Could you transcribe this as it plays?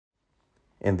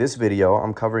In this video,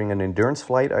 I'm covering an endurance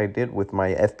flight I did with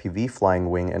my FPV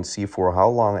flying wing and see for how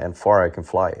long and far I can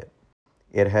fly it.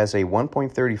 It has a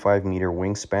 1.35 meter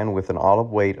wingspan with an all-up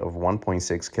weight of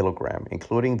 1.6 kilogram,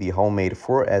 including the homemade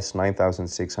 4S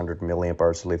 9600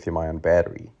 mAh lithium-ion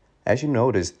battery. As you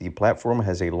notice, the platform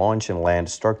has a launch and land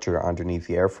structure underneath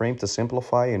the airframe to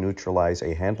simplify and neutralize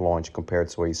a hand launch compared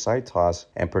to a side toss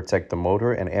and protect the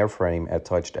motor and airframe at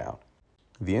touchdown.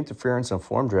 The interference and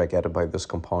form drag added by this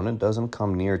component doesn't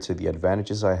come near to the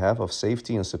advantages I have of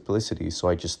safety and simplicity, so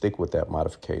I just stick with that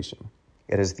modification.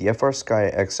 It has the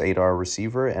FrSky X8R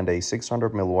receiver and a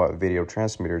 600 mW video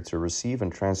transmitter to receive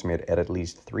and transmit at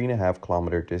least 3.5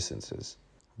 kilometer distances.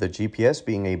 The GPS,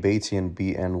 being a Bayesian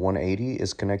BN180,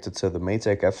 is connected to the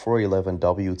Maytag F411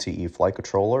 WTE flight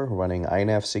controller running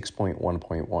INAV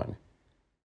 6.1.1.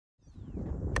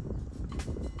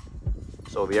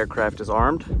 So the aircraft is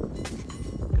armed.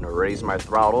 I'm gonna raise my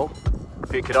throttle,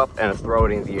 pick it up, and throw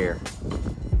it in the air.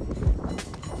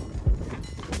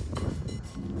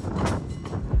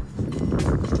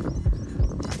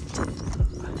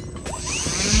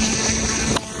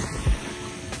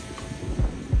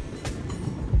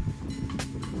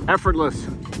 Effortless.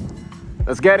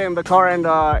 Let's get in the car and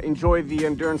enjoy the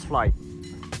endurance flight.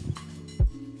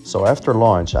 So after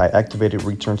launch, I activated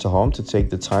return to home to take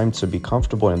the time to be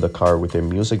comfortable in the car with a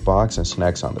music box and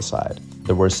snacks on the side.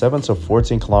 There were 7 to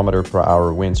 14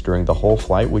 km/h winds during the whole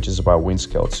flight, which is about wind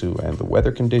scale 2, and the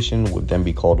weather condition would then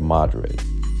be called moderate.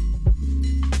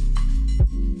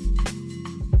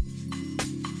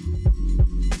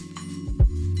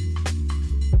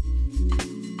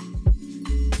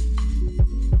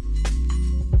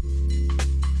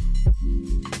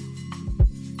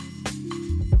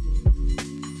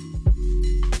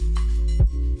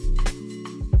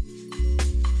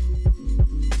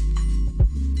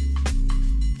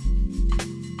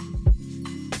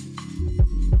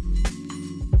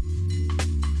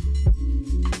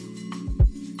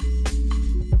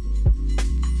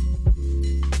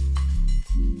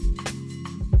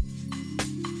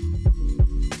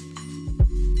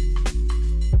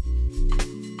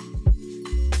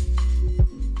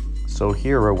 So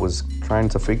here I was trying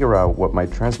to figure out what my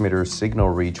transmitter's signal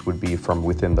reach would be from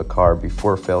within the car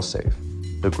before failsafe.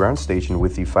 The ground station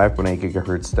with the 5.8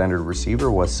 GHz standard receiver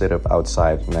was set up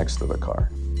outside next to the car.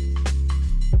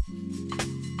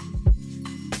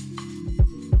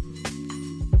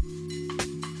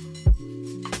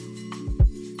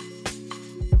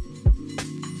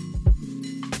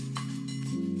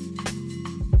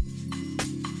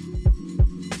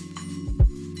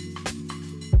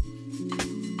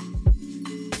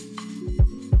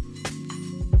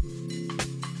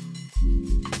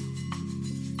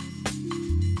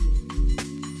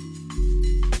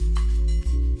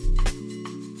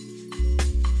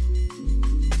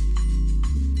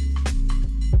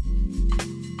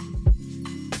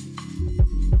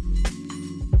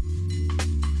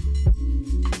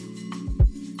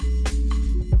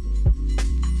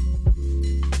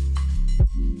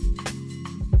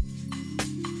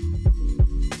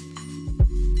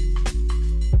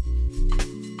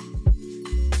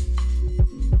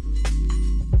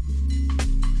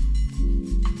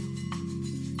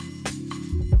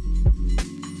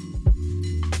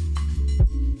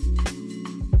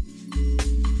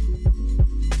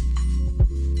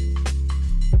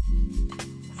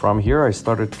 From here, I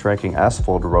started tracking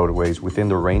asphalt roadways within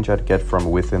the range I'd get from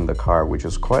within the car, which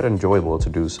was quite enjoyable to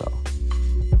do so.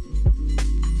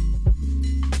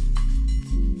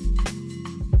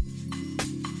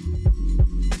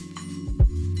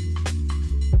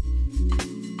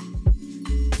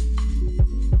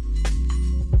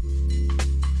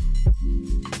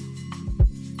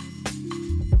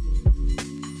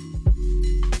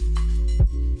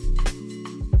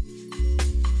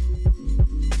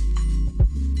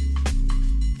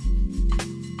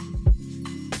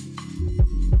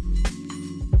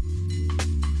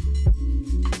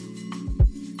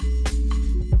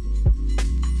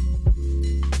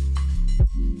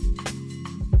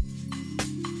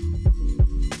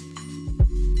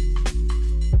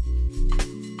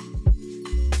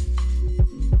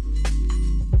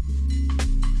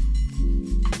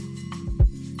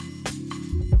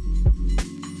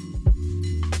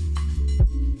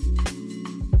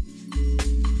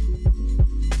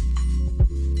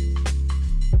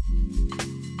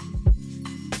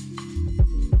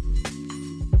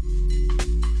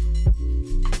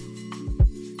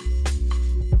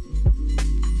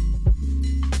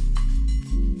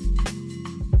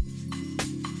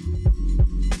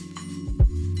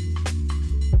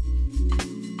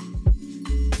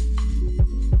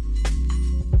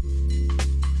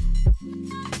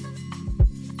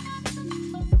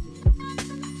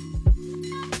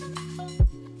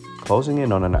 Closing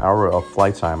in on an hour of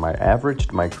flight time, I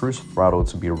averaged my cruise throttle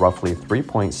to be roughly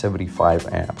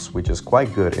 3.75 amps, which is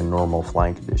quite good in normal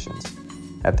flying conditions.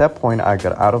 At that point, I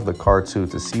got out of the car too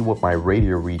to see what my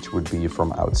radio reach would be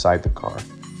from outside the car.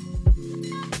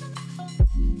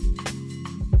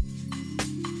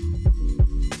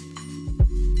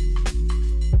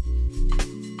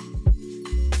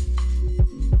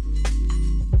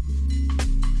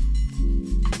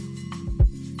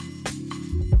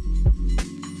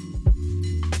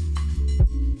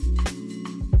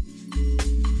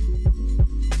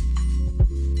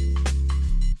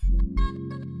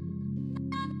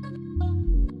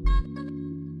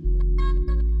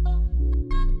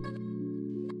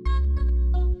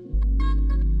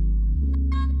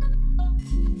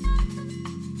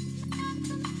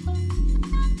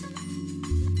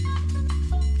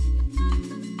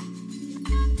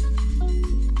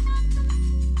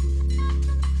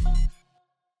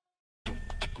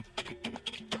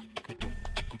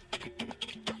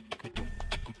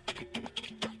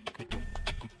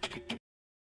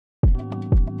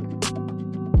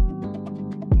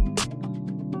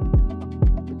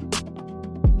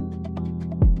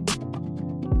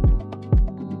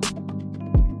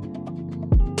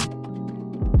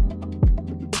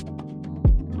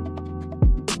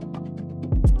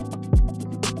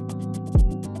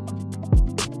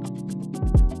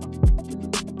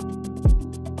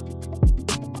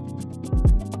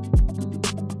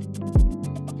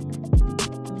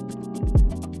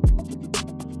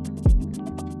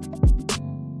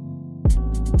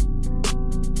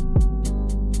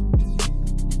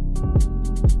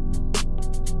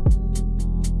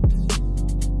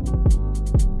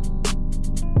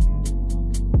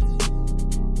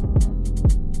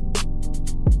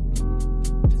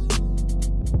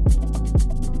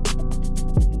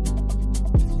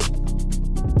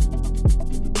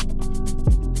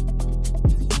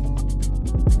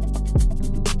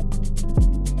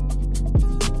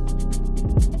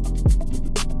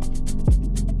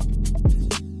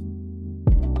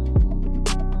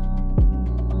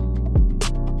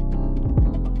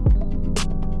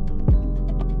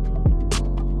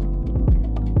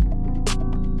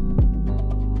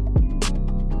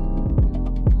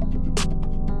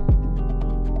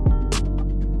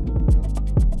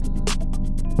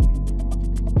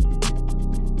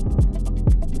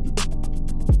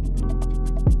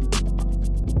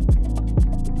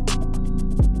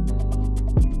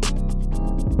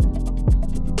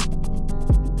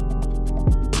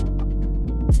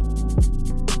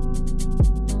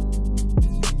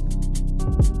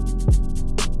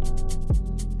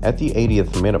 At the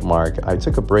 80th minute mark, I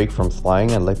took a break from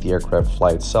flying and let the aircraft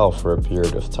fly itself for a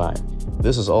period of time.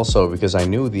 This is also because I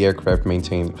knew the aircraft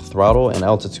maintained throttle and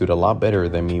altitude a lot better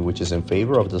than me, which is in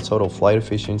favor of the total flight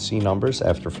efficiency numbers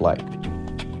after flight.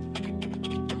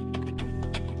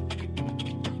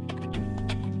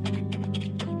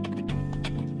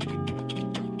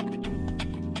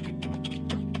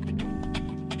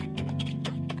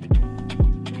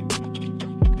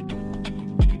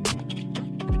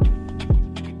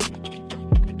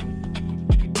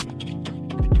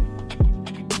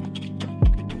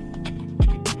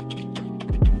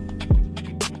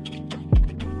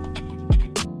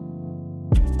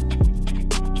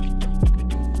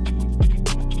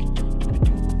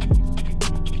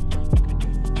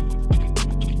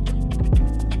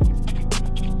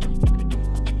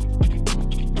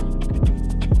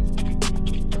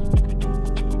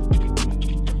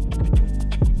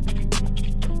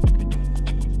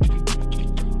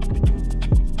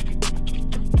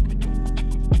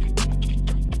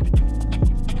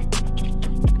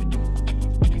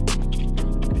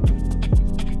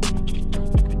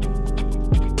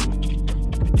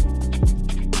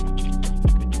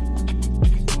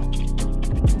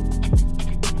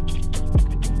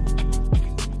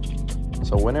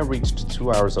 So when I reached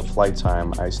 2 hours of flight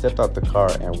time, I stepped out the car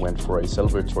and went for a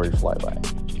celebratory flyby.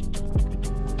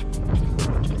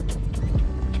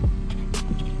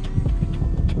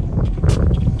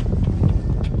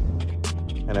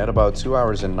 And at about 2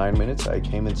 hours and 9 minutes, I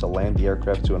came in to land the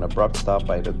aircraft to an abrupt stop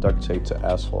by the duct tape to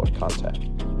asphalt contact.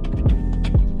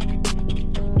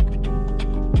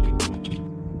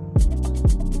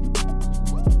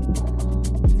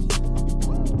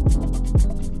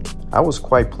 I was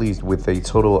quite pleased with a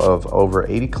total of over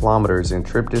 80 kilometers in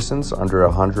trip distance under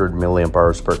 100 milliamp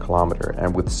hours per kilometer,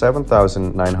 and with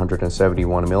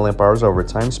 7,971 milliamp hours over a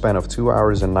time span of 2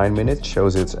 hours and 9 minutes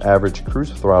shows its average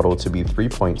cruise throttle to be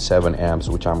 3.7 amps,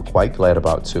 which I'm quite glad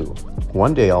about too.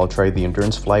 One day I'll try the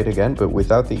endurance flight again, but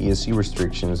without the ESC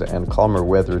restrictions and calmer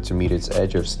weather to meet its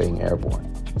edge of staying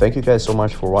airborne. Thank you guys so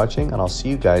much for watching, and I'll see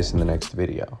you guys in the next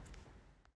video.